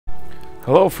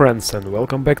Hello friends and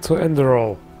welcome back to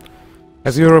Enderal.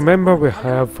 As you remember, we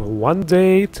have one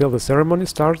day till the ceremony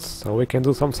starts, so we can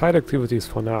do some side activities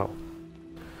for now.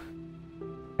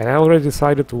 And I already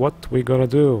decided what we're gonna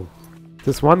do.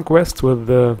 This one quest with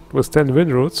 10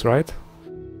 wind roots, right?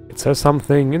 It says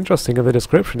something interesting in the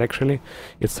description actually.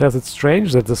 It says it's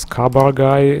strange that this car bar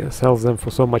guy sells them for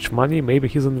so much money, maybe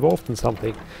he's involved in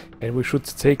something. And we should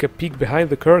take a peek behind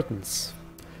the curtains.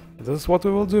 And this is what we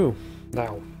will do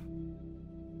now.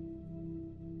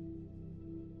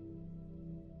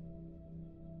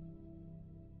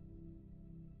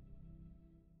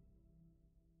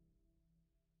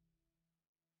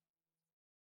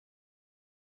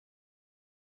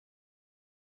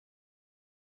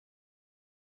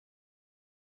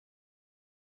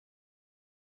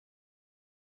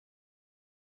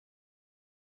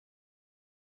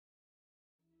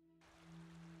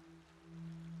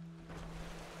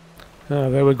 Ah,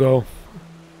 there we go.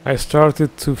 I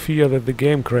started to fear that the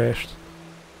game crashed.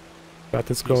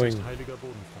 But it's going.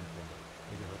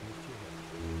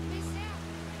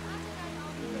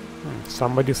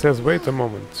 Somebody says, wait a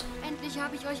moment. Endlich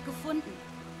habe ich euch gefunden.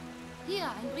 Hier,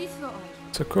 ein Brief für euch.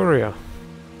 It's a courier.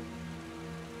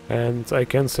 And I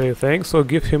can say thanks or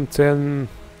give him 10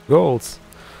 golds.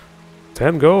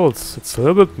 10 golds. It's a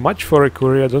little bit much for a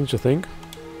courier, don't you think?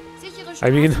 I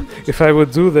mean, if I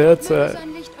would do that...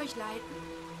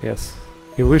 yes.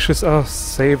 He wishes us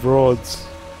safe roads.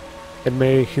 And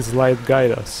may his light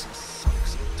guide us.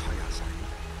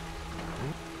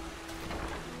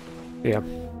 Yeah.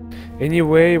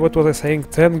 Anyway, what was I saying?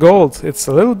 10 gold. It's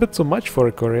a little bit too much for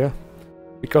a courier.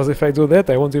 Because if I do that,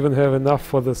 I won't even have enough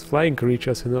for these flying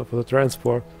creatures, you know, for the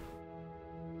transport.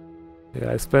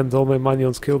 Yeah, I spent all my money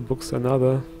on skill books and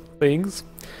other things.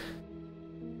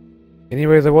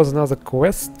 Anyway, there was another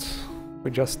quest. We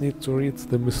just need to read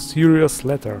the mysterious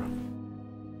letter.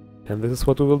 And this is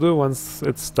what we will do once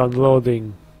it's done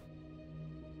loading.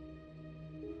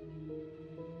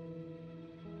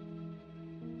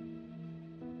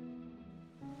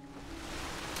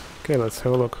 Okay, let's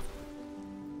have a look.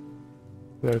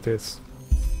 There it is.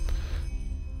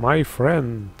 My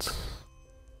friend,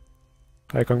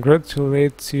 I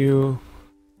congratulate you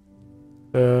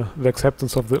the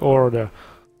acceptance of the order.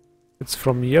 It's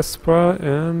from Jesper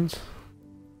and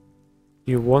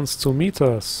he wants to meet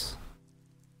us.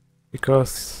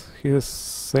 Because he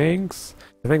thinks...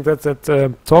 I think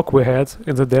that talk we had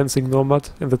in the Dancing Nomad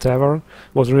in the tavern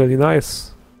was really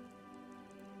nice.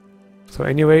 So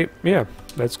anyway, yeah,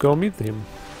 let's go meet him.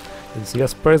 And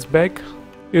Jesper is back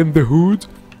in the hood.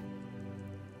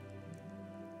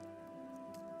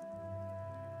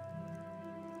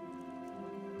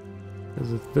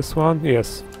 Is it this one?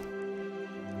 Yes.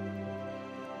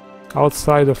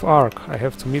 Outside of Ark. I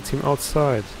have to meet him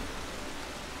outside.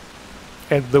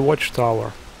 At the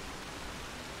watchtower.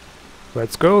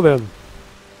 Let's go then.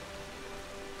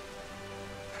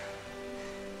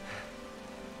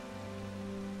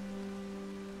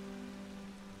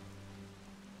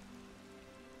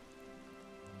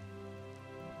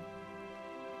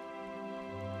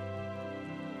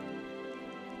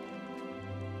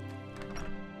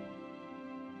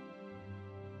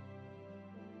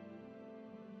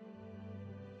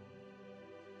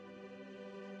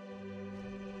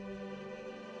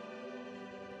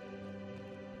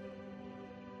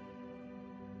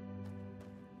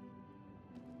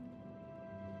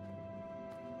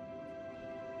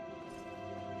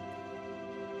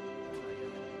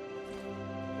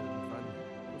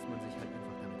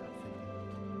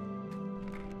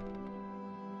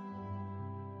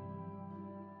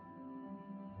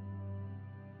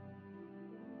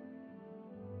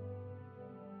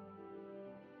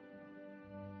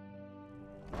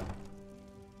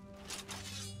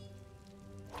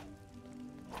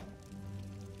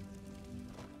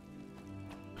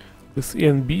 This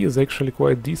ENB is actually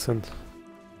quite decent.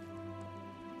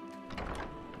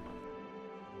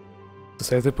 To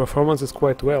say the performance is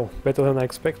quite well, better than I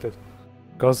expected.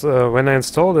 Because when I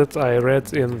installed it, I read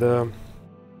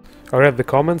the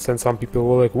comments and some people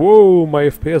were like, "Whoa, my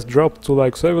FPS dropped to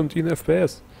like 17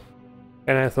 FPS."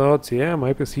 And I thought, yeah,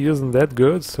 my PC isn't that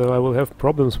good, so I will have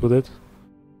problems with it.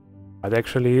 But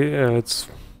actually, I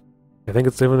think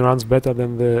it even runs better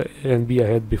than the ENB I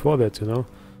had before that, you know.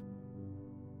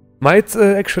 Might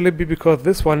actually be because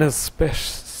this one is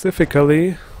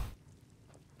specifically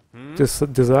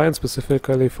designed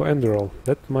specifically for Enderal.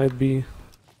 That might be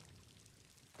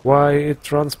why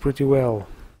it runs pretty well.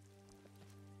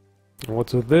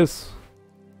 What's with this?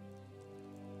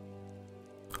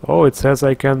 Oh, it says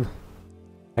I can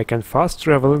fast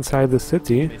travel inside the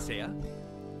city.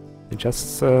 And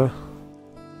just yeah,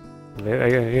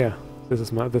 This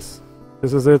is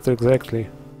this is it exactly.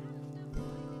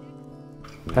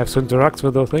 I have to interact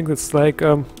with those things. It's like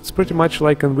it's pretty much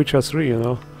like in Witcher 3, you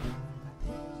know.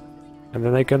 And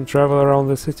then I can travel around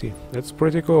the city. It's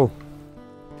pretty cool.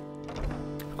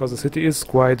 Because the city is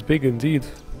quite big indeed.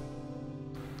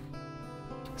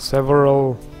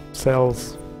 Several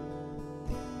cells.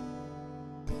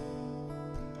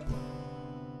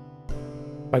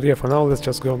 But yeah, for now let's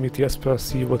just go meet Jesper,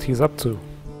 see what he's up to.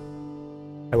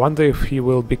 I wonder if he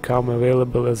will become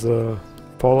available as a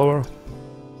follower.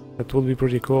 That would be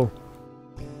pretty cool.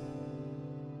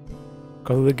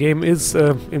 Because the game is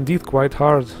indeed quite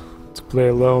hard to play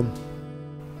alone.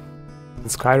 In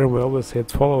Skyrim we always had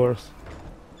followers.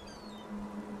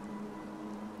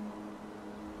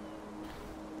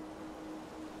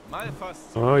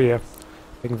 Oh yeah,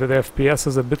 I think that the FPS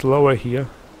is a bit lower here.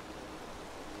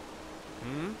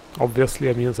 Obviously,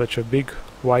 I mean, such a big,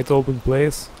 wide open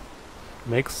place.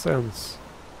 Makes sense.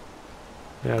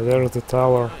 Yeah, there's the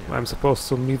tower. I'm supposed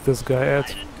to meet this guy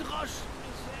at.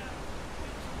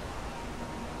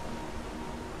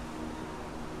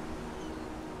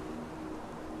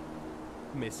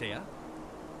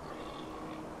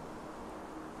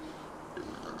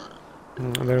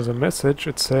 And there's a message.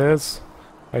 It says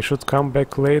I should come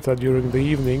back later during the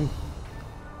evening.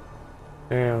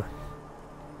 Yeah.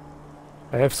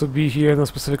 I have to be here in a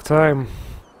specific time.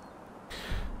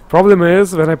 Problem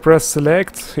is, when I press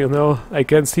select, you know, I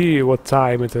can see what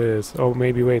time it is. Oh,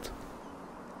 maybe wait.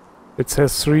 It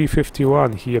says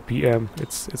 3:51 here PM.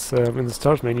 It's in the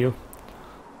start menu.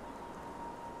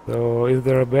 So, is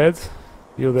there a bed?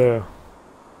 You there?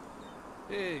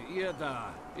 Hey, ihr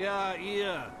da. Ja,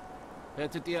 ihr.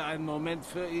 Hättet ihr einen Moment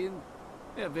für ihn?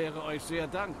 Wäre euch sehr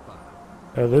dankbar.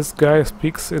 This guy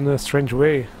speaks in a strange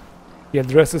way. He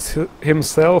addresses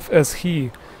himself as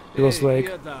he. He was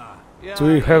like,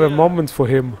 do you have a moment for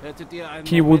him?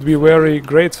 He would be very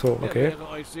grateful, okay?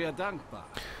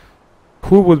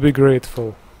 Who would be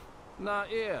grateful?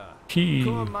 He.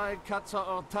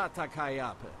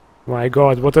 My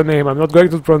god, what a name. I'm not going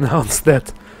to pronounce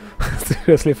that.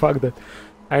 Seriously, fuck that.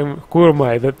 I'm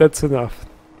Kurmai, that's enough.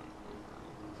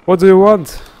 What do you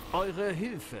want?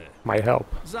 My help.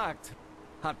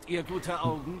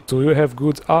 Do you have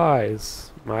good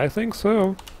eyes? I think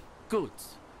so. Good.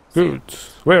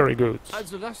 Very good.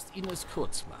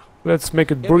 Let's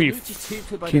make it brief.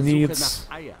 He needs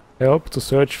help to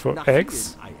search for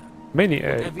eggs. Many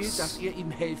eggs.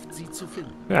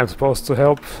 I'm supposed to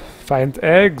help find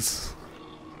eggs.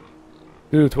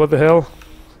 Dude, what the hell?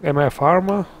 Am I a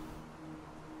farmer?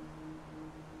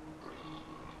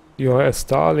 You're a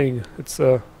starling. It's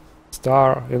a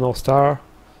star, you know, star.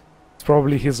 It's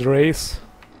probably his race.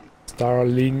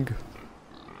 Starling.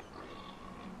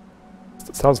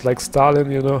 Sounds like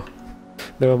Stalin, you know.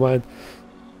 Never mind.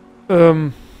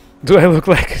 Do I look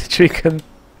like a chicken?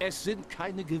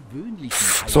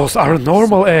 Those are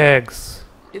normal eggs.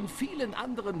 In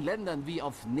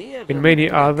many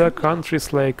other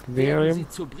countries like Nerium,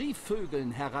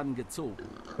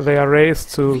 they are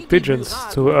raised to pigeons,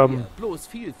 to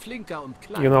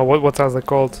you know, what are they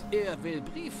called?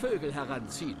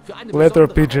 Leather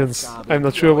pigeons. I'm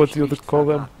not sure what you would call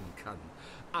them.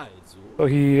 So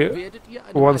he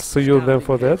wants to use them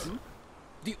for that.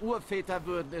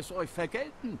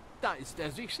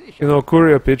 You know,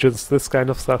 courier pigeons, this kind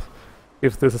of stuff,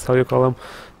 if this is how you call them.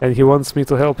 And he wants me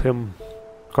to help him,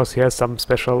 because he has some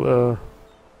special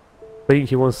thing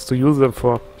he wants to use them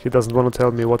for. He doesn't want to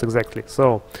tell me what exactly.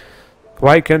 So,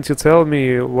 why can't you tell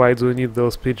me why do you need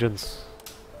those pigeons?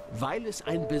 Because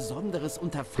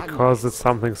it's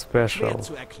something special.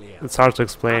 It's hard to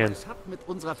explain.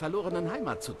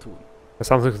 Has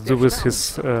something to do with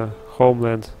his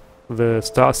homeland, the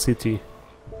Star City.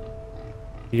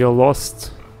 Your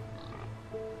lost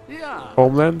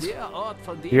homeland?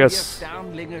 Yes,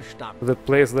 the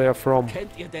place they are from.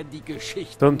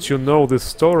 Don't you know the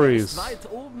stories?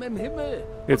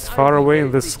 It's far away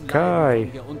in the sky.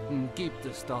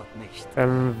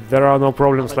 And there are no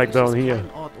problems like down here.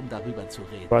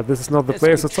 But this is not the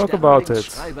place to talk about it.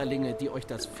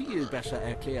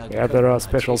 Yeah, there are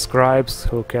special scribes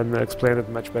who can explain it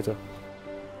much better.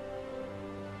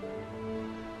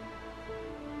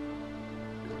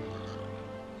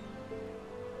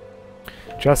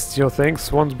 Just your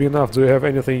thanks won't be enough. Do you have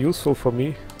anything useful for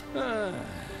me?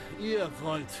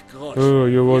 Oh,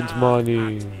 you want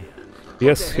money.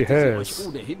 Yes, he has.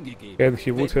 And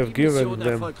he would have given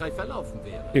them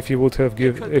if he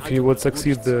would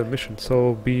succeed the mission.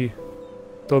 So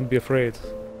don't be afraid.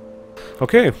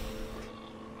 Okay.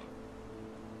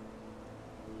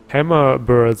 Hammer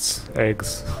birds'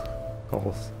 eggs.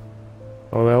 Oh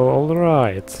well,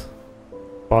 alright.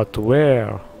 But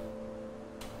where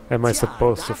am I Tja,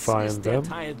 supposed to das find ist der them?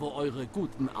 Teil, wo eure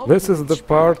guten Augen This is the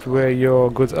part where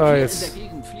your good Hier in der eyes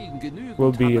Gegend fliegen genügend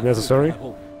will be Hammervögel necessary.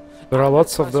 herum. There are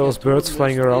lots of Alles, was those ihr tun birds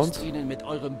flying müsst, around. ist ihnen mit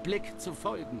eurem Blick zu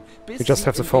folgen, bis You just sie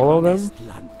have to in follow ihrem them Nest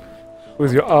landen.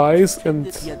 with Und your dort eyes and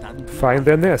findet ihr dann die find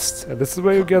their nest. And this is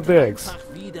where you get the eggs.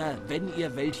 einfach wieder, wenn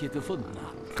ihr welche gefunden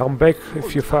habt. Come back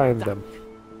if you find them.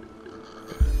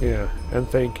 Yeah, and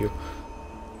thank you.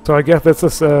 So I guess this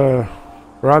is a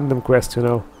random quest, you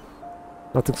know.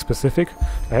 Nothing specific.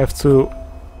 I have to...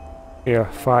 yeah,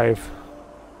 5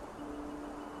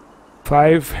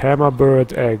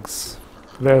 hammerbird eggs.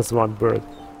 There's one bird.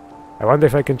 I wonder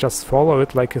if I can just follow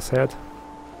it, like I said,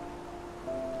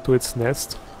 to its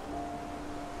nest.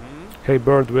 Hey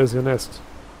bird, where's your nest?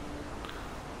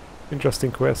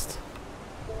 Interesting quest,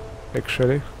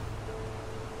 actually.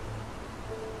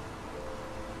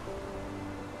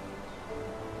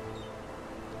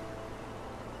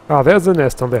 Ah, there's the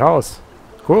nest on the house.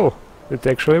 Cool, it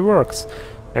actually works.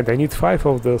 And I need 5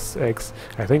 of those eggs.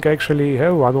 I think I actually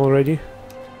have one already.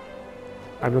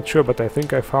 I'm not sure, but I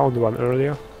think I found one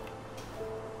earlier.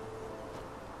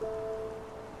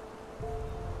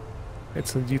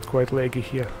 It's indeed quite laggy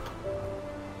here.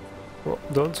 Oh,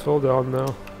 don't fall down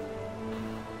now.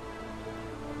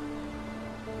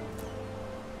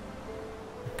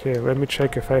 Okay, let me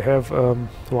check if I have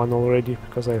one already,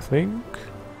 because I think...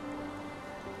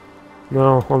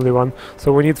 no, only one.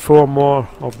 So we need 4 more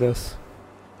of this.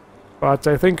 But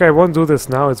I think I won't do this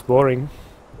now, it's boring.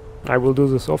 I will do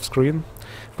this off screen.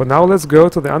 For now, let's go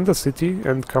to the Undercity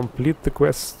and complete the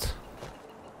quest.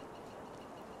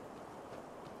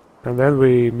 And then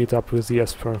we meet up with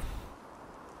Jesper.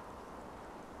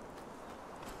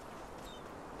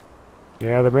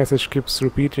 Yeah, the message keeps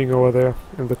repeating over there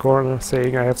in the corner,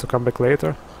 saying I have to come back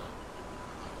later.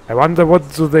 I wonder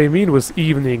what do they mean with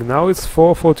evening. Now it's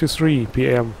 4:43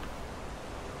 p.m.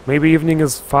 Maybe evening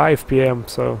is 5 p.m,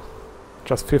 so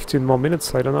just 15 more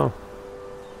minutes, I don't know.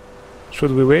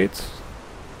 Should we wait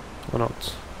or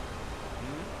not?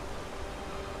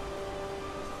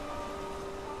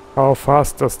 How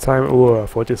fast does time... oh,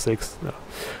 46. No.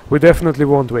 We definitely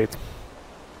won't wait.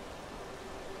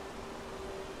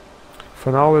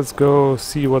 For now, let's go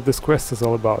see what this quest is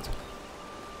all about.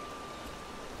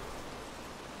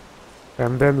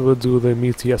 And then we'll do the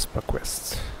Meet Jesper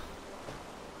quest.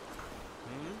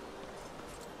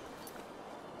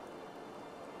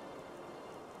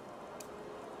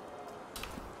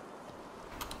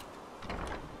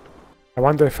 I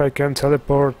wonder if I can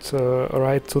teleport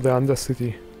right to the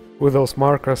Undercity with those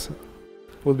markers.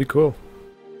 Would be cool.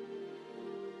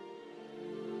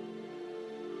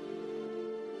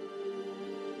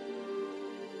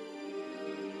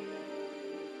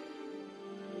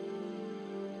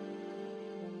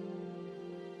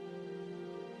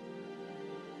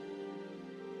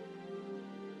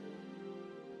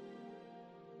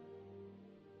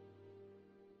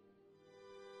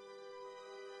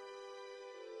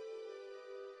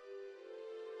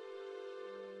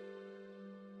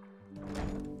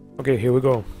 Okay, here we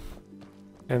go.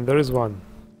 And there is one.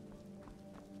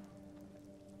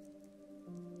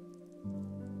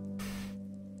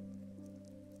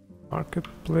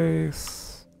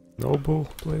 Marketplace. Noble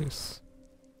place.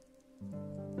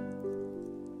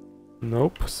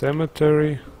 Nope.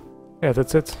 Cemetery. Yeah,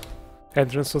 that's it.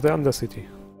 Entrance to the Undercity.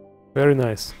 Very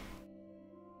nice.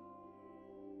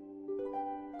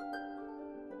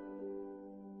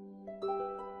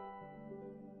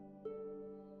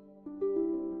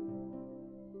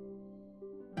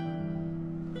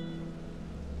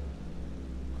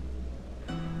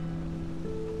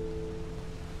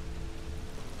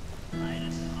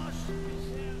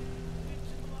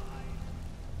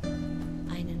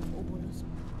 Einen Obolus.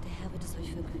 Der Herr wird es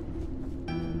euch vergüten.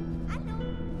 Hallo.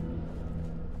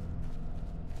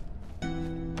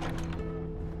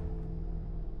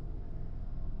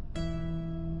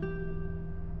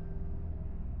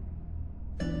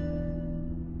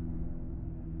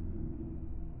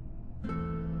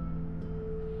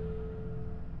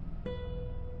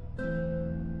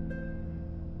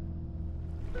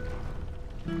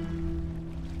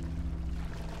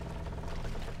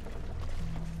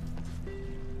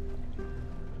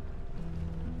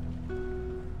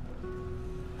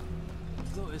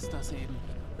 So ist das eben.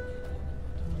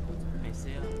 Mich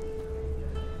sehr.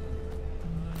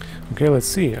 Okay, let's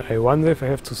see. I wonder if I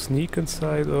have to sneak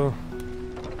inside or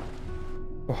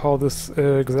how this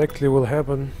exactly will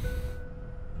happen.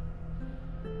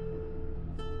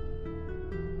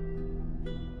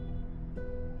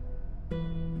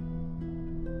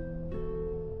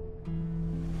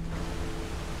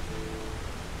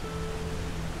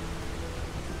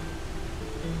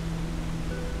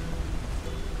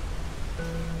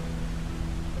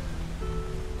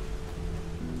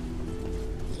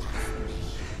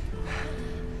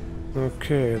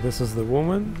 Okay, this is the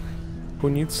woman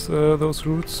who needs those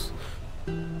roots.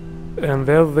 And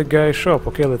there's the guy's shop.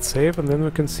 Okay, let's save and then we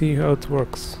can see how it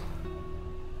works.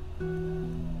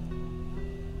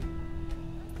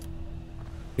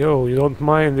 Yo, you don't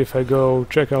mind if I go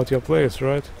check out your place,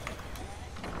 right?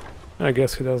 I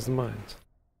guess he doesn't mind.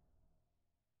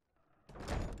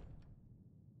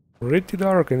 Pretty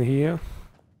dark in here.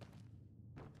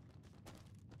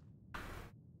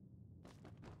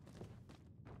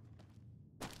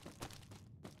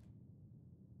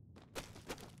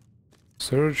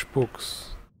 Search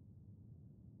books.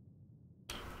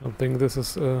 I don't think this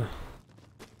is or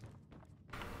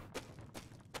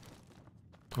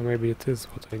maybe it is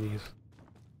what I need.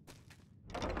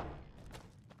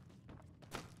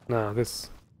 Nah, this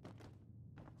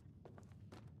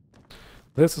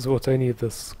is what I need,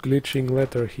 this glitching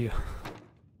letter here.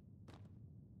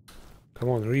 Come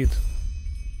on, read.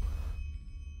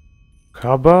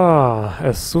 Kaba,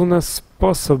 as soon as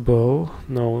possible.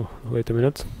 No, wait a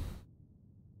minute.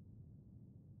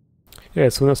 Yeah,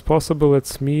 as soon as possible,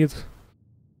 let's meet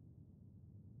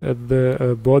at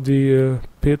the body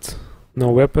pit. No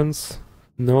weapons,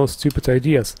 no stupid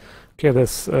ideas. Okay,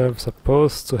 that's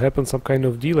supposed to happen some kind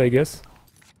of deal, I guess.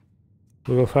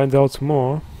 We will find out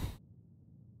more.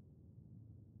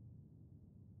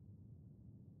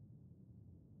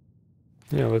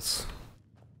 Yeah, let's...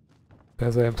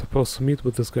 As I am supposed to meet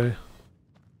with this guy.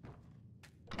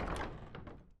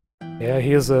 Yeah,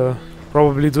 he is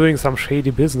probably doing some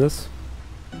shady business.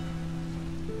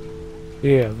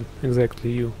 Yeah,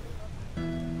 exactly, you.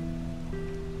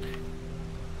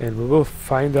 And we will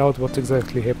find out what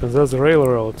exactly happens. There's a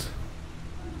railroad.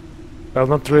 Well,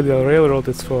 not really a railroad,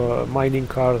 it's for mining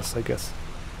cars, I guess.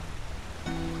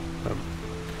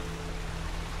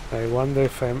 I wonder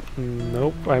if I'm...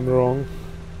 Nope, I'm wrong.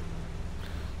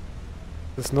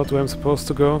 That's not where I'm supposed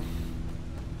to go.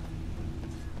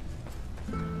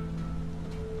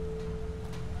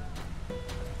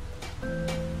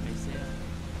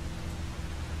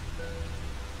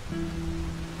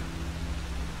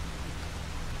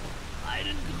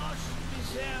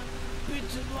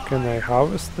 Can I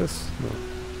harvest this? No.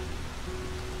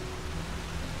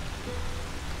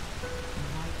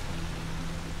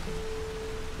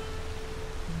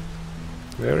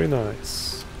 Very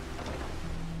nice.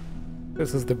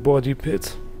 This is the body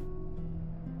pit.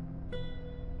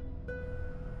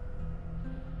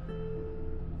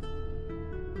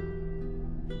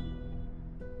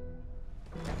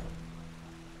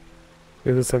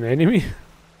 Is this an enemy?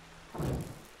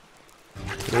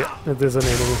 Yeah, it is an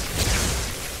enemy.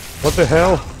 What the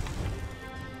hell?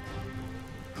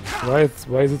 Why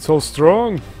is it so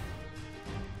strong?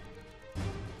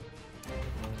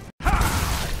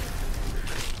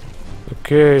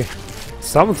 Okay,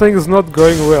 something is not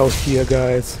going well here,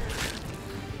 guys.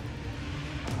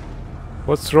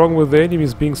 What's wrong with the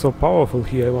enemies being so powerful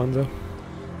here, I wonder?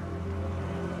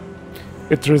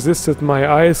 It resisted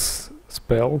my ice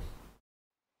spell.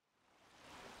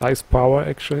 Ice power,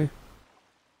 actually.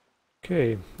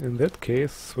 Okay, in that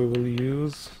case we will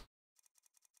use...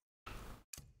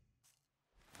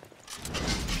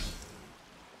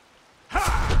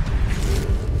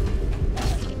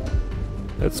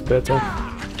 That's better.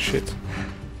 Shit.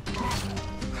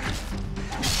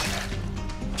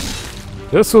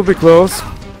 This will be close.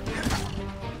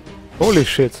 Holy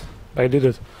shit, I did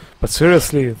it. But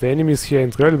seriously, the enemies here are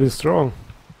incredibly strong.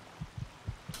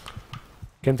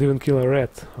 Can't even kill a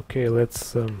rat. Okay,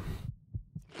 let's...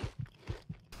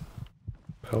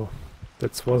 Well,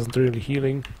 that wasn't really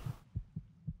healing.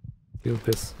 Heal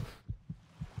this.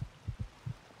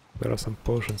 There are some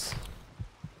potions.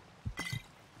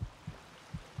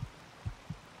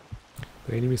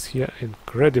 The enemies here are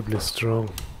incredibly strong.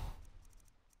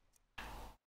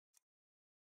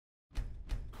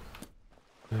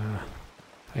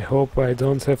 I hope I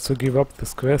don't have to give up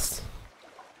this quest.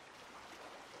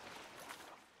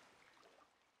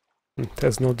 It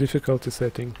has no difficulty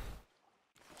setting.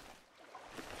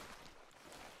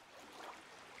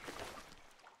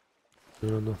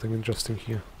 No, nothing interesting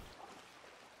here.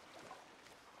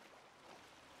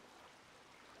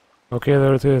 Okay,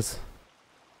 there it is.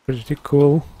 Pretty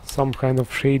cool. Some kind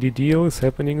of shady deal is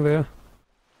happening there.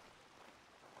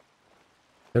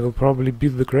 They will probably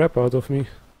beat the crap out of me.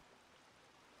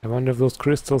 I wonder if those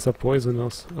crystals are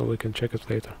poisonous. Oh, we can check it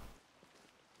later.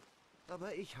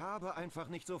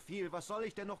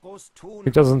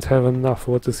 He doesn't have enough.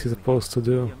 What is he supposed to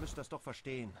do?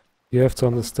 You have to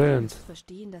understand.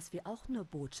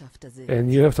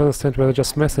 And you have to understand we're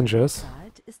just messengers.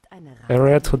 A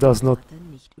rat who does not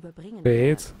pay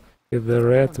it The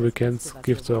red we can't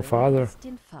give to our father.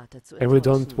 And we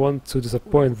don't want to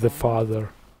disappoint the father.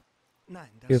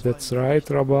 If that's right,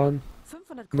 Raban?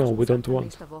 No, we don't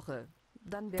want.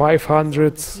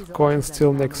 500 coins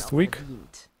till next week?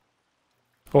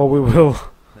 Or we will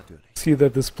see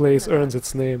that this place earns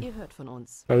its name.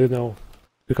 I don't know.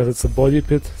 Because it's a body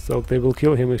pit, so they will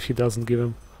kill him if he doesn't give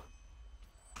him.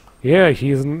 Yeah,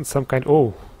 he's in some kind...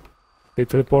 Oh! They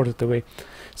teleported away.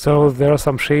 So there are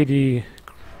some shady...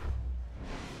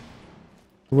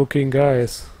 looking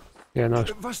guys. Yeah, no.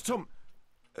 Was zum...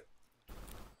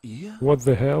 Ihr? What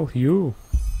the hell? You?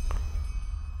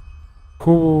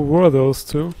 Who were those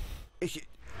two?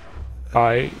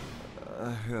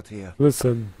 Hört her.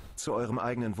 Listen. Zu eurem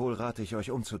eigenen Wohl rate ich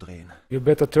euch umzudrehen. You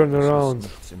better turn Das ist around.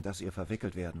 nichts, in das ihr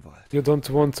verwickelt werden wollt. You don't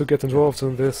want to get involved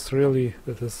in this, really.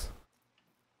 That is...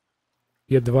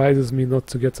 He advises me not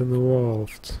to get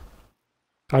involved.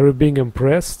 Are you being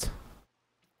impressed?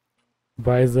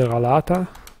 By the Ralata?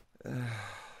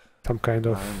 Some kind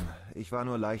of... Nein, ich war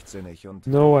nur leichtsinnig und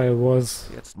No, I was...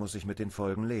 jetzt muss ich mit den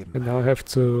Folgen leben. And now I have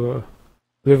to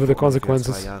live with the Vor ungefähr 2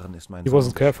 consequences. Jahren ist mein He Sohn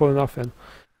wasn't careful enough and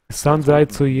his son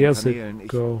died 2 years Kanälen.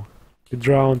 ago. He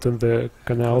drowned in the Ich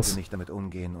canals. konnte nicht damit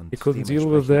umgehen und He couldn't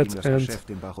deal with dementsprechend that ging das and Geschäft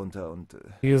den Bach runter und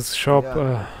his shop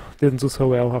Ja. didn't do so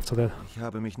well after that. ich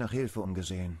habe mich nach Hilfe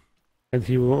umgesehen. And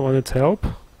he wanted help.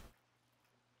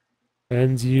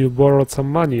 And you borrowed some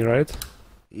money, right?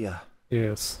 Ja,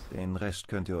 Yes. den Rest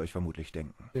könnt ihr euch vermutlich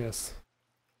denken. Yes.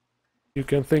 You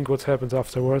can think what happened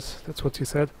afterwards. That's what he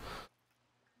said.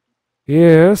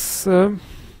 Yes.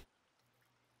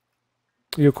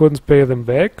 You couldn't pay them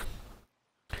back.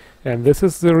 And this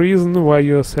is the reason why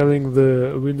you're selling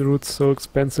the wind roots so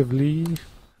expensively.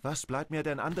 Was bleibt mir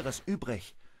denn anderes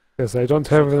übrig? Yes, I don't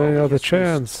have any other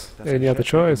chance, any other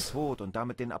choice.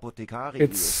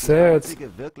 It's sad,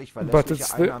 but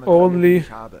it's the only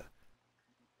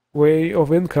way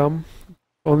of income,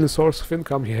 only source of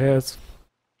income he has.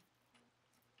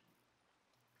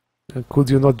 And could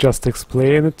you not just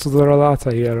explain it to the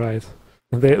Ralata here, right?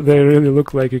 They really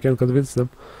look like you can convince them.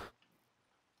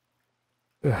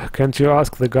 Can't you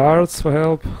ask the guards for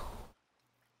help?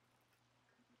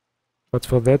 But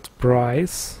for that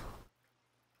price,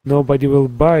 nobody will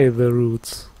buy the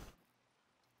roots.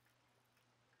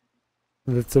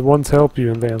 That won't help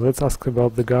you in there. Let's ask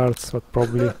about the guards, but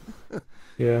probably...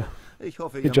 yeah. Ich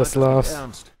hoffe, He ihr just meint das laughs. nicht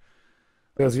ernst.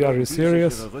 Yes, are you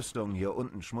serious? Ihre Rüstung hier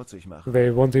unten schmutzig machen.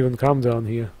 They won't even come down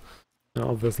here. No,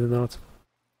 obviously not.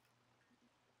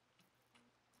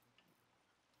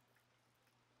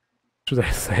 Should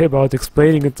I say about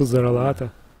explaining it to the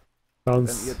Ralata? Wenn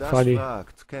Sounds ihr das funny.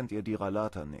 fragt, kennt ihr die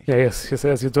Ralata nicht. Yeah, yes, he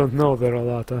says you don't know the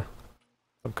Ralata.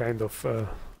 Some kind of,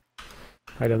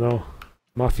 I don't know,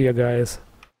 mafia guys.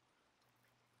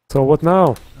 So what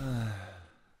now?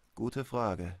 Gute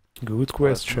Frage. Good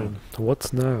question.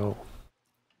 What now?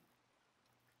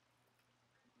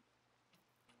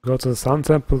 Go to the Sun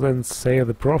Temple and say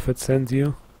the Prophet sent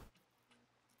you.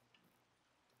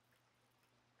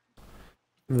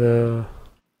 The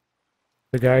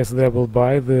guys there will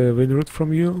buy the wind root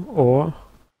from you, or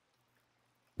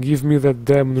give me that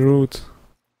damn root.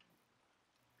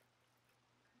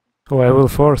 Or I will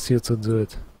force you to do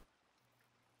it.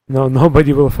 No,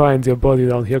 nobody will find your body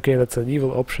down here. Okay, that's an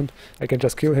evil option. I can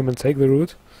just kill him and take the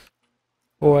root.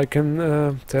 Or I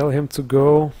can tell him to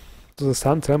go to the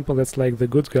Sun Temple. That's like the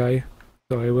good guy.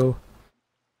 So I will...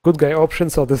 Good guy option,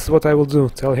 so this is what I will do.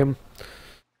 Tell him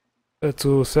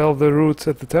to sell the roots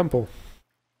at the temple.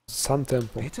 Sun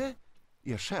Temple. Bitte?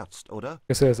 Ihr scherzt, oder?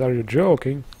 He says, are you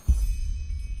joking?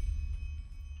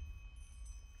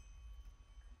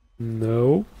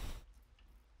 No.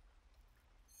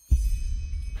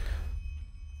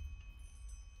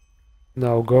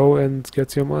 Now go and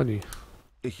get your money.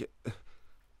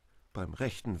 Beim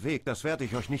rechten Weg, das werde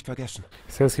ich euch nicht vergessen.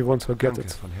 He says he won't forget Danke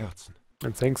it. von Herzen.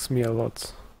 And thanks me a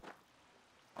lot.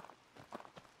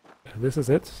 This is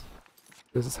it?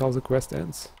 This is how the quest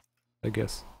ends? I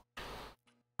guess.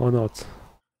 Or not.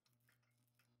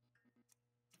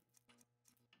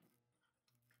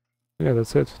 Yeah,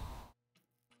 that's it.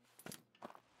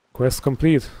 Quest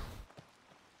complete.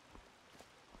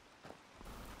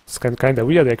 It's kinda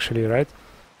weird actually, right?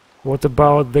 What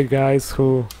about the guys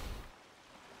who...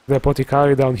 the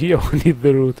apothecary down here who need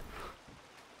the root?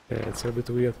 Yeah, it's a bit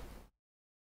weird.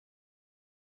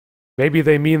 Maybe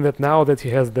they mean that now that he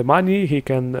has the money, he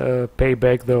can pay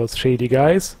back those shady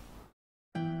guys.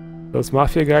 Those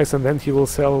mafia guys, and then he will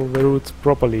sell the root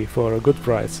properly for a good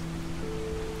price.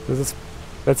 This is...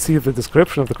 Let's see the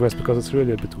description of the quest, because it's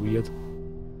really a bit weird.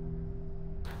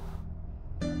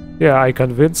 Yeah, I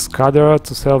convinced Kadra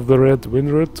to sell the red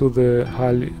Winroot to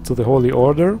the Holy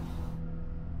Order.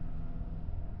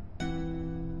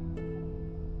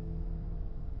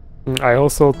 I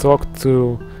also talked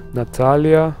to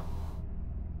Natalia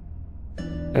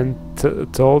and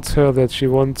told her that she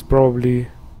won't probably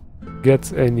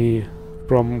get any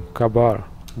from Kabar.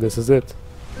 This is it.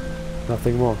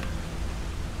 Nothing more.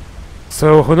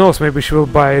 So who knows, maybe she will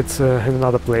buy it in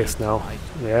another place now.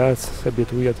 Yeah, it's a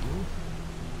bit weird.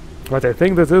 But I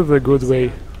think that is the good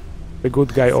way, the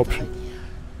good guy option.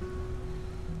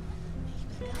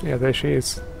 Yeah, there she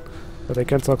is. But I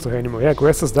can't talk to her anymore. Yeah,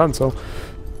 quest is done, so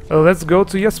let's go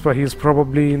to Jesper. He's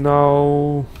probably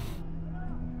now...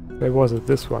 Where was it?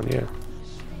 This one, yeah.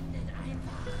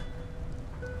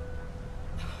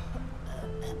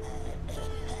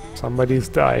 Somebody's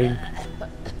dying.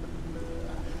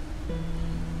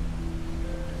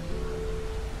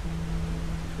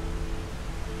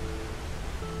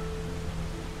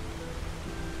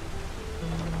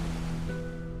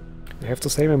 I have to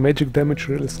say my magic damage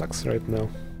really sucks right now.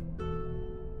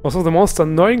 Also, the most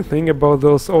annoying thing about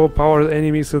those overpowered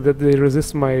enemies is that they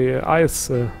resist my ice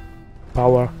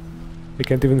power. I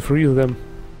can't even freeze them.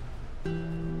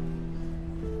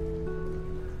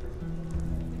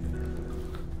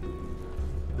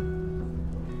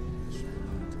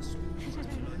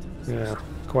 Yeah,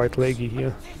 quite laggy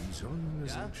here.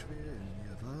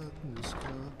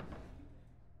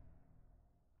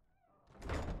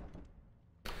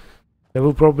 There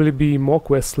will probably be more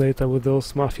quests later with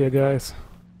those mafia guys.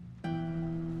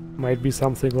 Might be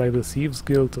something like the Thieves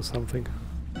Guild or something.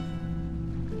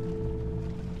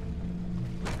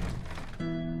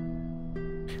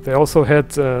 They also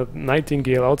had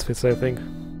Nightingale outfits, I think.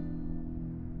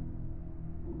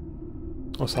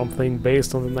 Or something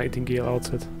based on the Nightingale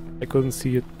outfit. I couldn't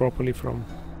see it properly from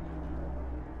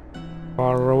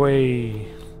far away.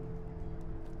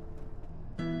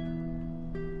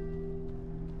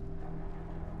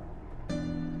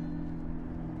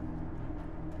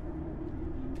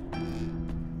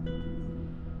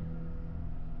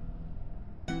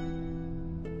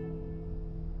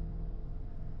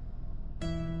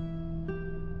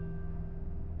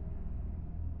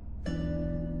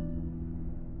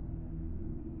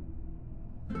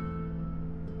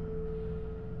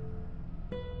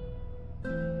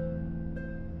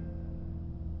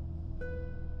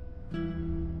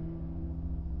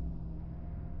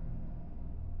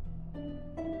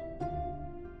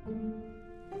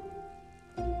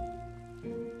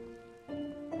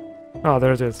 Ah,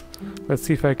 there it is. Let's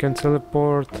see if I can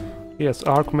teleport. Yes,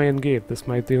 Arc Main Gate. This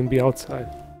might even be outside.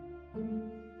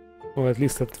 Or at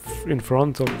least in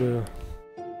front of the...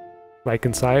 Like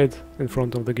inside, in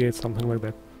front of the gate, something like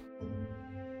that.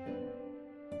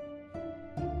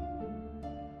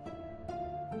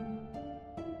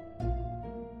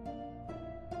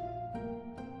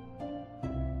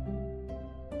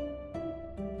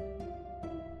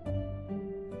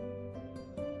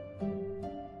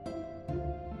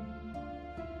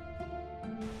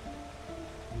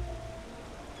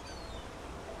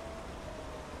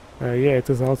 Yeah, it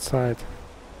is outside.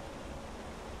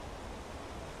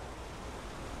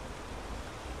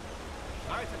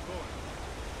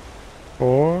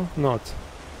 Or not.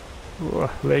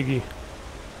 Laggy.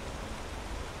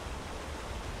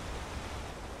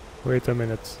 Wait a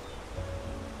minute.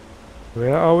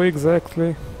 Where are we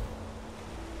exactly?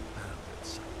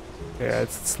 Yeah,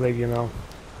 it's laggy now.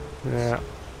 Yeah.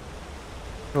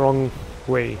 Wrong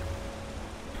way.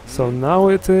 So now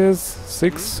it is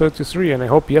 6:33 and I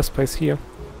hope Jesper is here.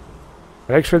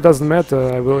 Actually, it doesn't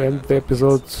matter, I will end the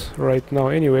episode right now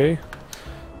anyway.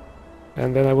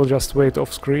 And then I will just wait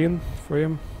off screen for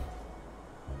him.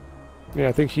 Yeah,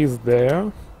 I think he's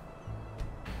there.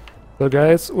 So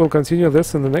guys, we'll continue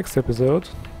this in the next episode.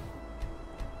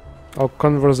 Our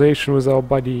conversation with our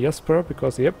buddy Jesper,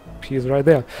 because yep, he's right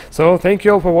there. So thank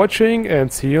you all for watching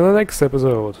and see you in the next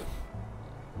episode.